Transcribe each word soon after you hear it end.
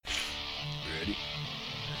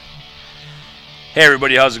Hey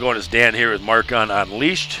everybody, how's it going? It's Dan here with Marcon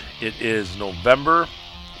Unleashed. It is November.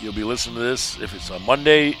 You'll be listening to this. If it's on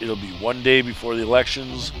Monday, it'll be one day before the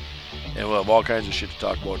elections, and we'll have all kinds of shit to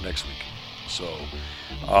talk about next week. So,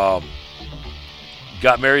 um,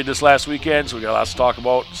 got married this last weekend, so we got lots to talk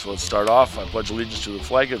about. So let's start off. I pledge allegiance to the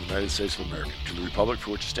flag of the United States of America, to the republic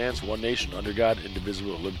for which it stands, one nation, under God,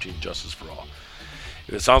 indivisible, with liberty and justice for all.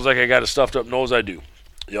 If it sounds like I got a stuffed up nose, I do.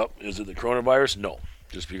 Yep. Is it the coronavirus? No.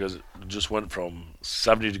 Just because it just went from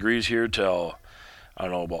 70 degrees here till, I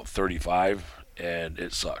don't know, about 35, and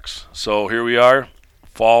it sucks. So here we are.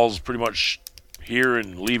 Fall's pretty much here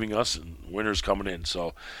and leaving us, and winter's coming in.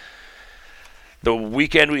 So the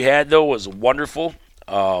weekend we had, though, was wonderful.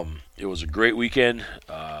 It was a great weekend.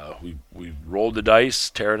 We rolled the dice,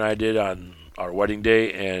 Tara and I did, on our wedding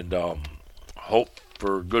day, and hoped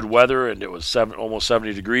for good weather, and it was almost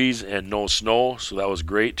 70 degrees and no snow, so that was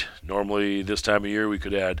great. Normally this time of year we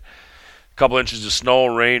could add a couple inches of snow,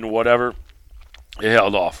 rain, whatever. It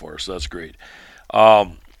held off for us, so that's great.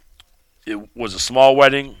 It was a small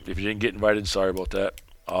wedding. If you didn't get invited, sorry about that.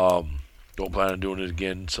 Don't plan on doing it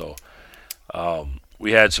again. So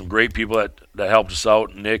we had some great people that helped us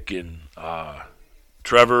out, Nick and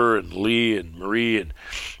Trevor and Lee and Marie and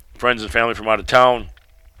friends and family from out of town.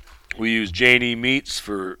 We used J&E Meats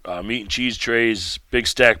for meat and cheese trays, Big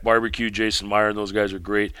Stack Barbecue, Jason Meyer, and those guys are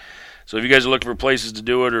great. So if you guys are looking for places to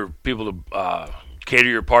do it or people to cater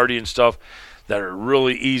your party and stuff that are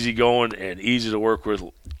really easy going and easy to work with,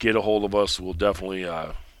 get a hold of us. We'll definitely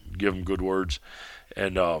give them good words.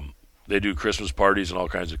 And they do Christmas parties and all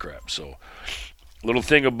kinds of crap. So little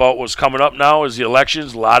thing about what's coming up now is the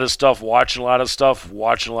elections. A lot of stuff, watching a lot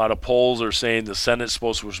of polls are saying the Senate's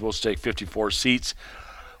we're supposed to take 54 seats.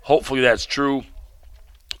 Hopefully that's true.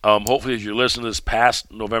 Hopefully, as you're listening to this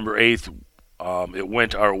past November 8th, it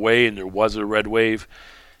went our way and there was a red wave,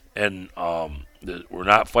 and we're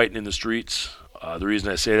not fighting in the streets. The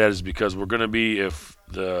reason I say that is because we're going to be if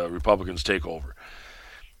the Republicans take over.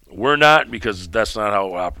 We're not, because that's not how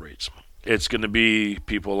it operates. It's going to be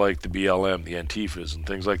people like the BLM, the Antifas, and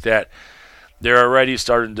things like that. They're already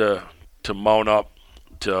starting to mount up,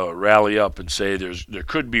 to rally up and say there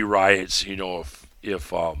could be riots,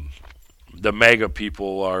 if the MAGA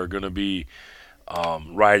people are going to be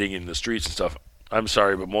rioting in the streets and stuff. I'm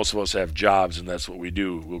sorry, but most of us have jobs, and that's what we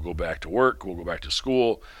do. We'll go back to work. We'll go back to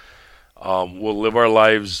school. We'll live our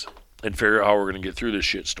lives and figure out how we're going to get through this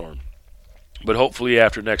shitstorm. But hopefully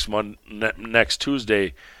after next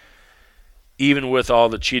Tuesday, even with all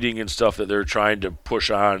the cheating and stuff that they're trying to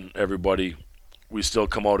push on everybody, we still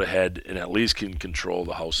come out ahead and at least can control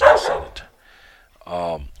the House and the Senate.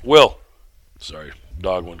 Sorry,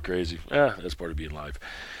 dog went crazy. That's part of being live.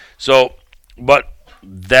 So, but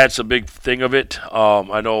that's a big thing of it.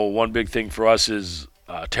 I know one big thing for us is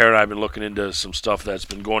Tara and I have been looking into some stuff that's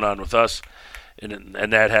been going on with us, and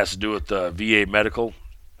that has to do with the VA medical.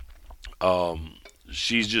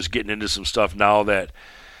 She's just getting into some stuff now that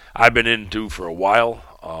I've been into for a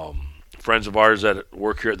while. Friends of ours that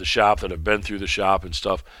work here at the shop that have been through the shop and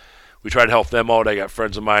stuff, we try to help them out. I got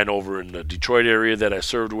friends of mine over in the Detroit area that I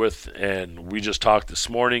served with, and we just talked this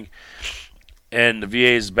morning. And the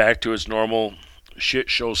VA is back to its normal shit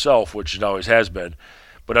show self, which it always has been.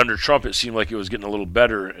 But under Trump, it seemed like it was getting a little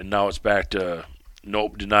better, and now it's back to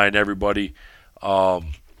denying everybody,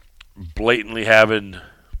 blatantly having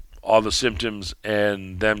all the symptoms,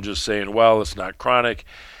 and them just saying, well, it's not chronic,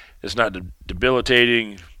 it's not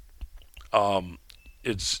debilitating,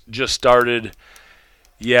 it's just started.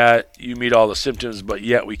 Yeah, you meet all the symptoms, but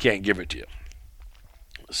yet we can't give it to you.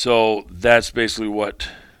 So that's basically what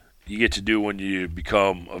you get to do when you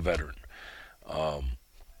become a veteran.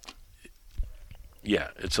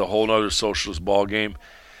 It's a whole other socialist ball game.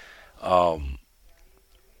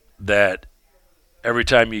 That every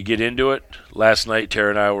time you get into it, last night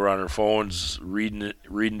Tara and I were on our phones reading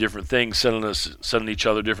different things, sending each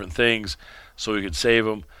other different things so we could save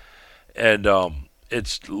them, and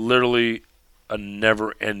it's literally a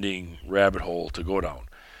never-ending rabbit hole to go down.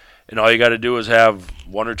 And all you got to do is have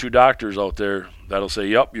one or two doctors out there that'll say,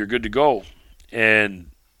 yep, you're good to go,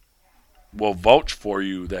 and will vouch for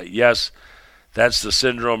you that, yes, that's the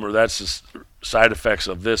syndrome or that's the side effects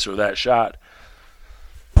of this or that shot.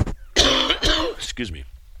 Excuse me.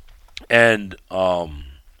 And the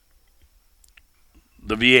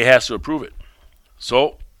VA has to approve it.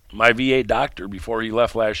 So my VA doctor, before he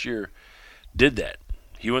left last year, did that.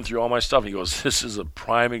 He went through all my stuff. He goes, this is a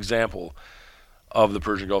prime example of the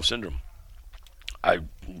Persian Gulf syndrome. I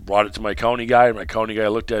brought it to my county guy, and my county guy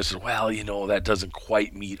looked at it and said, well, that doesn't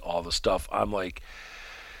quite meet all the stuff. I'm like,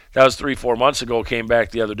 That was 3-4 months ago. Came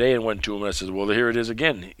back the other day and went to him and I said, well, here it is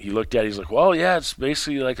again. He looked at it. He's like, well, yeah, it's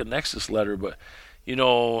basically like a Nexus letter, but,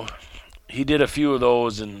 he did a few of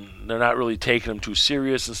those and they're not really taking them too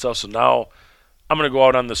serious and stuff. So now I'm going to go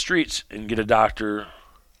out on the streets and get a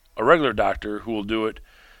regular doctor who will do it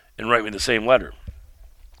and write me the same letter.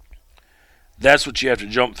 That's what you have to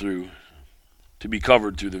jump through to be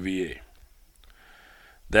covered through the VA.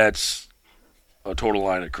 That's a total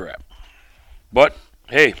line of crap. But,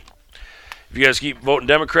 hey, if you guys keep voting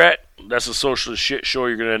Democrat, that's a socialist shit show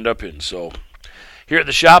you're going to end up in. So, here at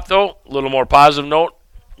the shop, though, a little more positive note.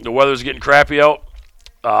 The weather's getting crappy out.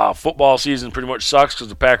 Football season pretty much sucks because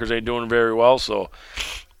the Packers ain't doing very well. So,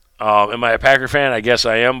 am I a Packer fan? I guess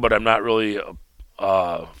I am, but I'm not really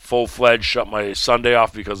full-fledged. Shut my Sunday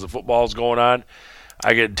off because the football's going on.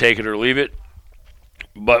 I get to take it or leave it.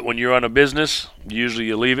 But when you're on a business, usually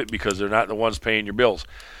you leave it because they're not the ones paying your bills.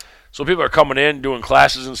 So people are coming in, doing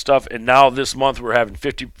classes and stuff, and now this month we're having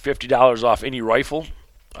 $50 off any rifle,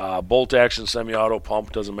 bolt action, semi-auto,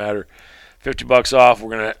 pump, doesn't matter. $50 off.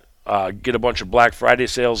 We're going to get a bunch of Black Friday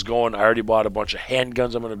sales going. I already bought a bunch of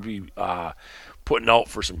handguns I'm going to be putting out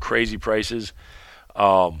for some crazy prices.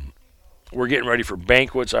 We're getting ready for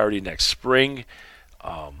banquets already next spring.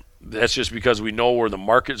 That's just because we know where the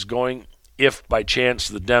market's going. If by chance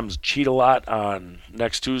the Dems cheat a lot on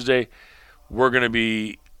next Tuesday, we're going to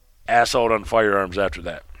be ass out on firearms after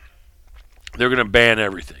that. They're going to ban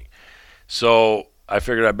everything. So I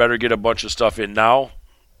figured I better get a bunch of stuff in now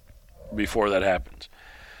before that happens.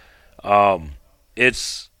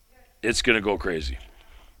 It's going to go crazy.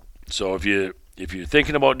 So if you're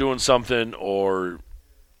thinking about doing something or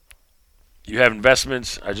you have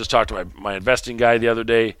investments, I just talked to my investing guy the other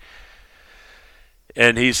day,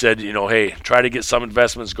 and he said, hey, try to get some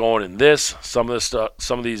investments going in this. Some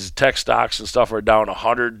of these tech stocks and stuff are down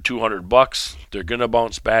 $100, $200. They're going to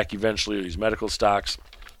bounce back eventually. These medical stocks,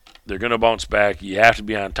 they're going to bounce back. You have to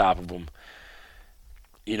be on top of them.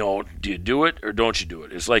 Do you do it or don't you do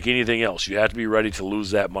it? It's like anything else. You have to be ready to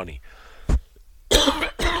lose that money.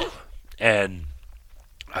 And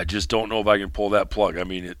I just don't know if I can pull that plug. I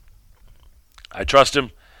mean, I trust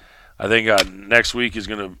him. I think next week he's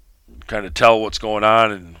going to kind of tell what's going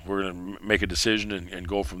on, and we're going to make a decision and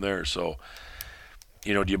go from there. So,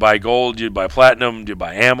 do you buy gold? Do you buy platinum? Do you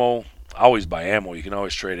buy ammo? Always buy ammo. You can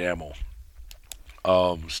always trade ammo.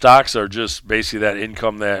 Stocks are just basically that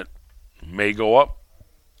income that may go up,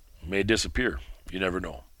 may disappear. You never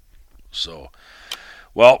know. So,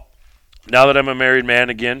 well, now that I'm a married man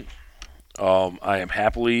again, I am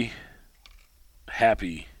happy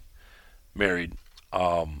married.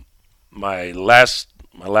 My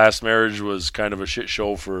last marriage was kind of a shit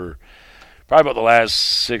show for probably about the last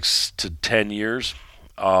 6 to 10 years.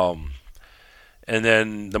 And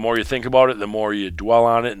then the more you think about it, the more you dwell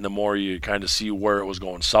on it, and the more you kind of see where it was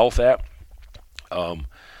going south at.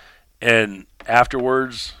 And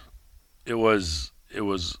afterwards, it was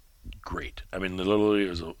great. I mean, literally,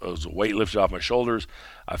 it was a weight lifted off my shoulders.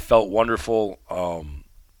 I felt wonderful.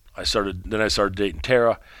 I started dating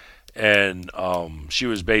Tara. And she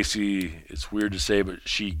was basically, it's weird to say, but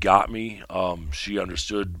she got me. She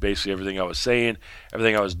understood basically everything I was saying,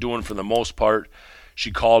 everything I was doing for the most part.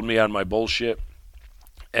 She called me on my bullshit.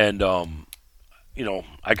 And, we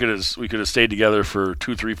could have stayed together for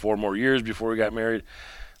 2, 3, 4 more years before we got married.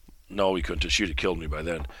 No, we couldn't. She'd have killed me by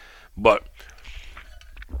then. But,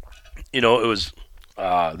 it was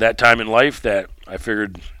that time in life that I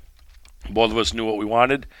figured both of us knew what we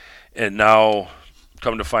wanted. And now,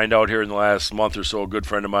 come to find out here in the last month or so, a good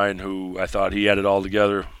friend of mine who I thought he had it all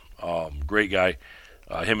together, great guy.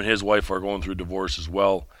 Him and his wife are going through divorce as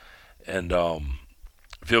well. And I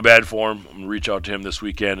feel bad for him. I'm going to reach out to him this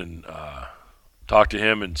weekend and talk to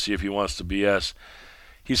him and see if he wants to BS.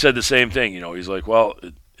 He said the same thing. He's like, well,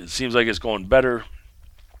 it seems like it's going better.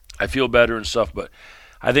 I feel better and stuff, but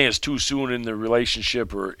I think it's too soon in the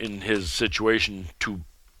relationship or in his situation to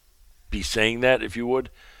be saying that, if you would.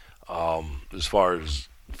 As far as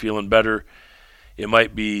feeling better, it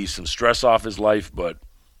might be some stress off his life, but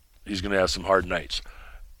he's going to have some hard nights.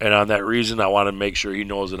 And on that reason, I want to make sure he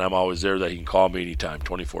knows that I'm always there, that he can call me anytime,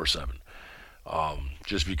 24/7.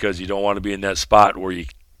 Just because you don't want to be in that spot where you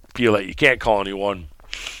feel like you can't call anyone,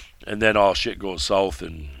 and then all shit goes south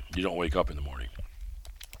and you don't wake up in the morning.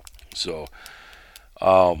 So,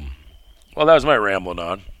 well, that was my rambling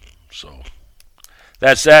on. So,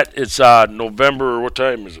 that's that. It's November, what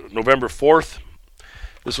time is it? November 4th.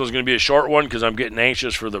 This one's going to be a short one because I'm getting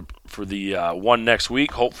anxious for the one next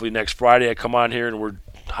week. Hopefully next Friday I come on here and we're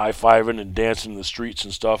high-fiving and dancing in the streets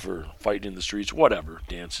and stuff, or fighting in the streets, whatever.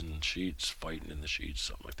 Dancing in the sheets, fighting in the sheets,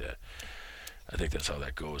 something like that. I think that's how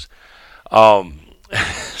that goes. Um,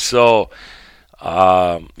 so,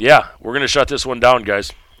 yeah, we're going to shut this one down,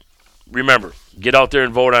 guys. Remember, get out there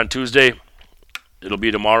and vote on Tuesday. It'll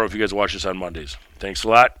be tomorrow if you guys watch this on Mondays. Thanks a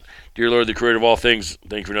lot. Dear Lord, the creator of all things,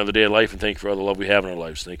 thank you for another day of life, and thank you for all the love we have in our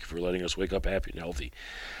lives. Thank you for letting us wake up happy and healthy.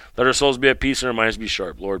 Let our souls be at peace and our minds be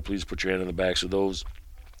sharp. Lord, please put your hand on the backs of those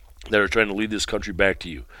that are trying to lead this country back to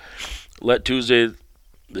you. Let Tuesday,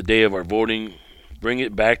 the day of our voting, bring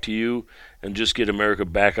it back to you and just get America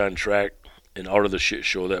back on track and out of the shit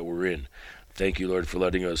show that we're in. Thank you, Lord, for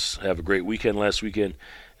letting us have a great weekend last weekend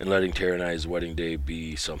and letting Tara and I's wedding day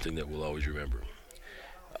be something that we'll always remember.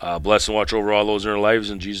 Bless and watch over all those in our lives.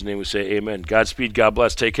 In Jesus' name we say amen. Godspeed. God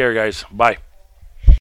bless. Take care, guys. Bye.